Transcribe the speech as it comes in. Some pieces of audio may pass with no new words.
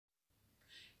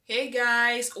Hey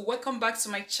guys, welcome back to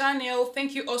my channel.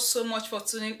 Thank you all so much for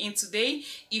tuning in today.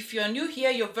 If you're new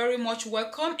here, you're very much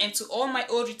welcome, and to all my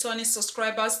old returning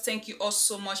subscribers, thank you all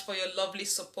so much for your lovely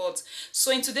support.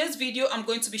 So in today's video, I'm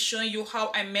going to be showing you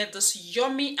how I made this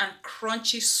yummy and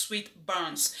crunchy sweet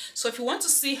buns. So if you want to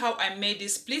see how I made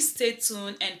this, please stay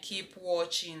tuned and keep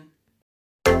watching.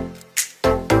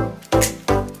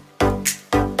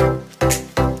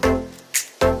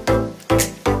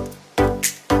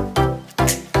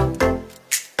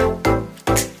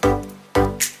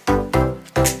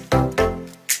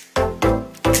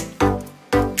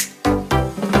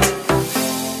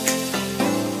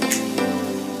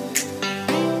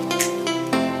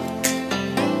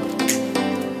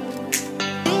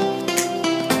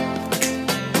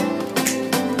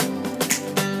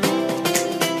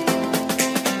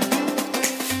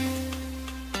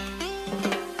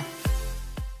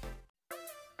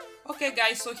 Okay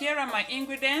guys, so here are my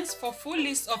ingredients. For full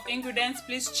list of ingredients,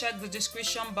 please check the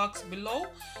description box below.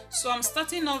 So I'm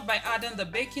starting off by adding the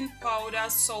baking powder,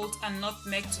 salt and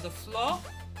nutmeg to the flour.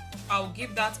 I'll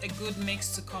give that a good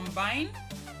mix to combine.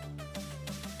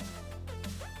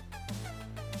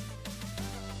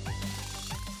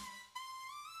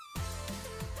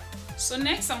 So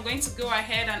next I'm going to go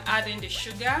ahead and add in the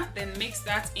sugar, then mix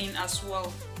that in as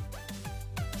well.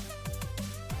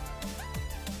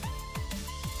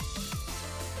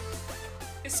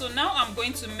 So now I'm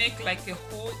going to make like a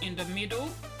hole in the middle,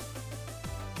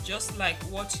 just like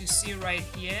what you see right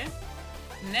here.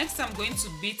 Next I'm going to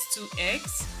beat 2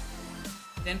 eggs,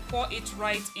 then pour it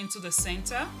right into the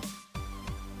center.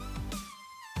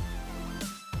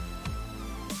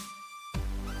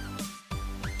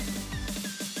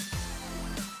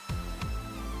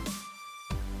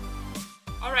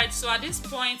 Alright, so at this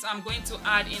point I'm going to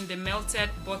add in the melted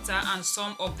butter and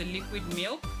some of the liquid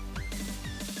milk.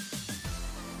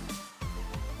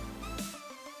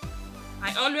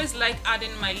 I always like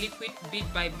adding my liquid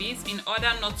bit by bit in order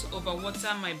not to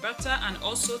overwater my butter and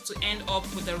also to end up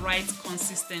with the right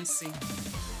consistency.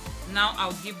 Now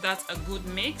I'll give that a good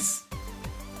mix.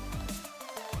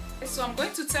 So I'm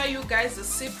going to tell you guys the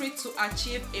secret to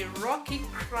achieve a rocky,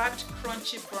 cracked,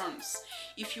 crunchy buns.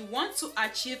 If you want to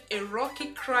achieve a rocky,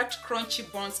 cracked, crunchy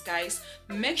buns, guys,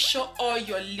 make sure all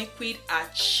your liquid are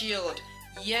chilled.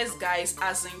 Yes guys,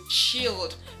 as in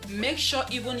chilled. Make sure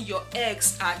even your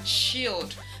eggs are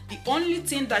chilled. The only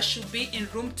thing that should be in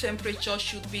room temperature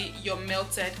should be your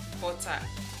melted butter.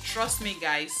 Trust me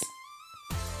guys.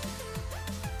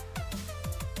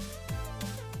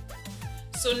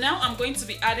 So now I'm going to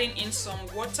be adding in some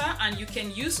water, and you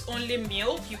can use only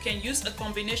milk. You can use a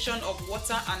combination of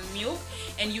water and milk,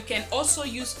 and you can also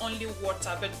use only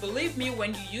water. But believe me,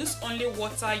 when you use only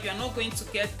water, you're not going to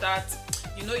get that,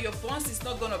 you know, your buns is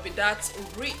not going to be that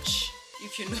rich,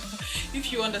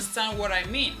 if you understand what I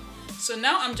mean. So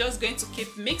now I'm just going to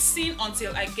keep mixing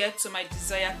until I get to my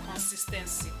desired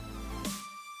consistency.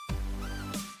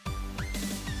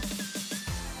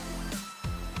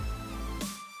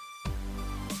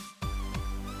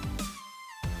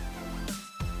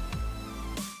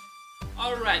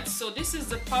 Alright, so this is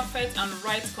the perfect and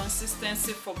right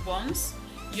consistency for buns.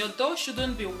 Your dough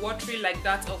shouldn't be watery like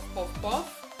that of puff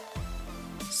puff.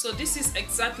 So this is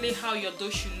exactly how your dough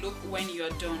should look when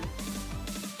you're done.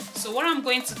 So what I'm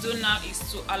going to do now is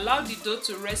to allow the dough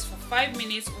to rest for 5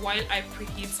 minutes while I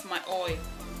preheat my oil.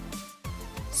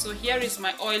 So here is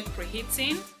my oil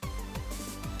preheating.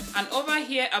 And over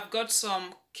here I've got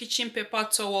some kitchen paper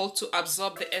towel to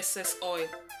absorb the excess oil.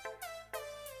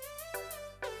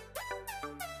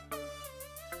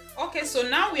 Okay, so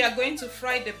now we are going to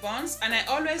fry the buns, and I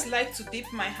always like to dip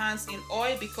my hands in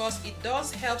oil because it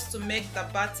does help to make the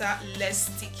batter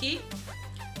less sticky.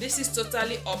 This is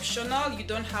totally optional. You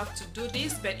don't have to do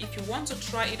this, but if you want to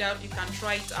try it out, you can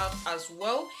try it out as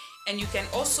well. And you can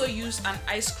also use an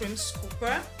ice cream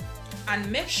scooper.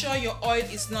 And make sure your oil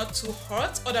is not too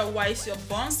hot, otherwise your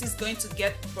buns is going to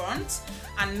get burnt.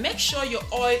 And make sure your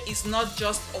oil is not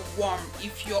just warm.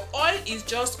 If your oil is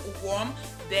just warm,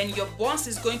 then your buns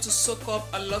is going to soak up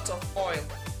a lot of oil.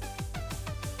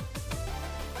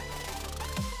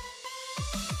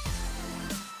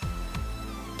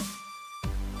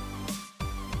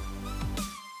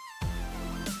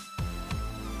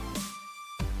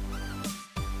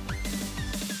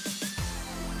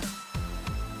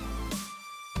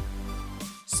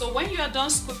 So when you are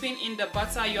done scooping in the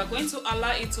butter, you are going to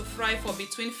allow it to fry for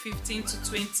between 15 to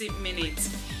 20 minutes.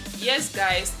 Yes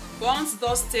guys, buns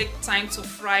does take time to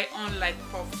fry, unlike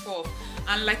puff puff.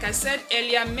 And like I said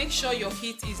earlier, make sure your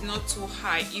heat is not too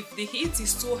high. If the heat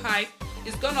is too high,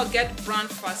 it's gonna get brown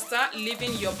faster,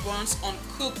 leaving your buns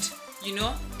uncooked you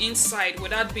know, inside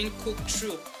without being cooked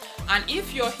through. And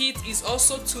if your heat is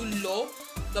also too low,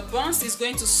 the buns is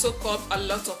going to soak up a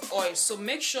lot of oil, so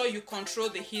make sure you control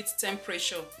the heat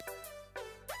temperature.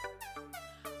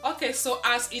 Okay, so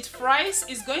as it fries,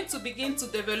 it's going to begin to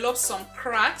develop some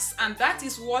cracks, and that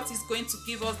is what is going to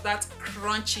give us that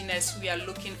crunchiness we are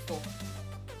looking for.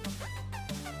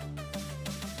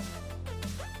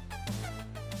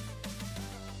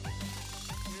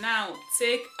 Now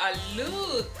take a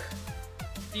look.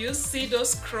 Do you see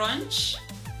those crunch?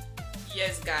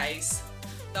 Yes guys,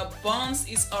 the buns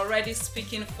is already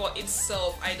speaking for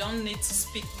itself. I don't need to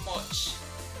speak much.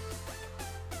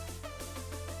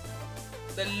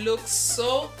 They look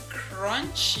so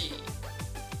crunchy.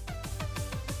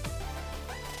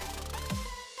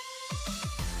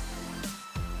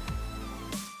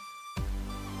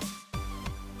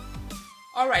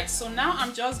 Alright, so now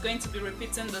I'm just going to be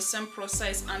repeating the same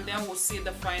process and then we'll see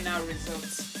the final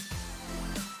results.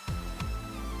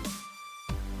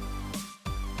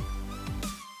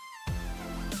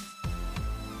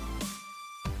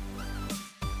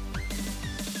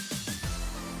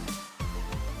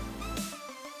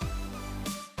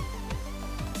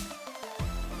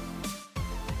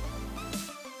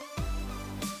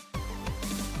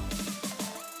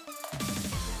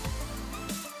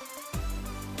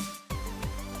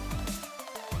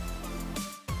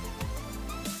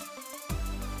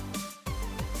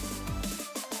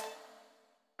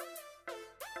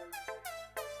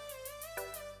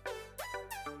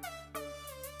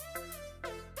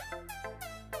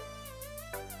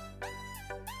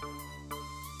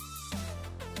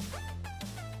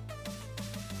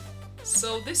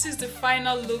 So this is the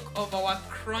final look of our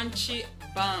crunchy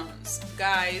buns.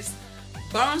 Guys,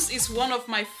 buns is one of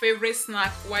my favorite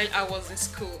snacks while I was in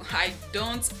school. I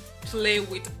don't play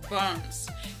with buns.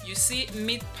 You see,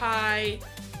 meat pie,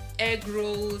 egg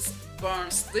rolls,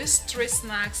 buns. These three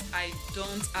snacks, I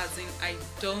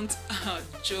don't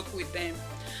joke with them.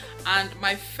 And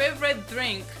my favorite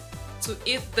drink to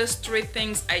eat these three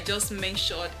things I just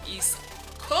mentioned is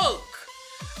Coke.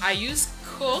 I use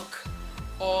Coke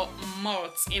or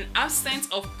malt. In absence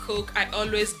of Coke, I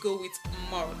always go with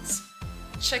malt.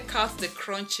 Check out the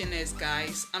crunchiness,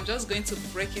 guys. I'm just going to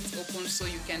break it open so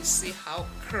you can see how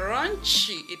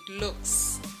crunchy it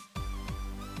looks.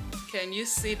 Can you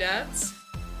see that?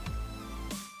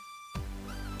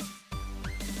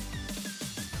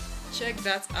 Check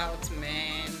that out,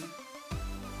 man.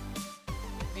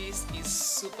 This is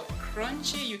super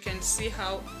crunchy. You can see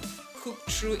how cooked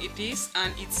through it is,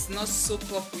 and it's not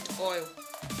soaked up with oil.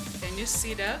 Can you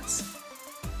see that?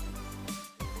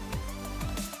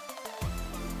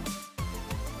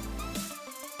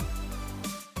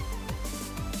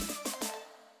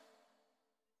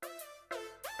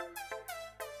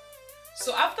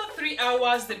 So after 3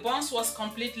 hours, the buns was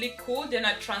completely cool. Then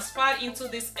I transferred into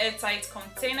this airtight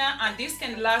container, and this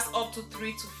can last up to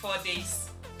 3 to 4 days.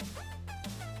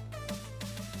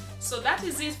 So that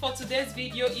is it for today's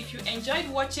video. If you enjoyed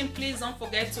watching, please don't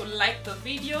forget to like the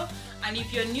video, and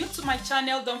if you're new to my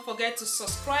channel, don't forget to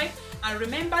subscribe, and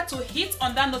remember to hit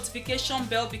on that notification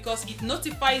bell because it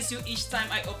notifies you each time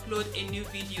I upload a new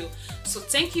video. So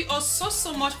thank you all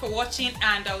so much for watching,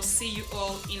 and I'll see you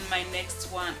all in my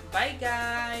next one. Bye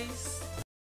guys.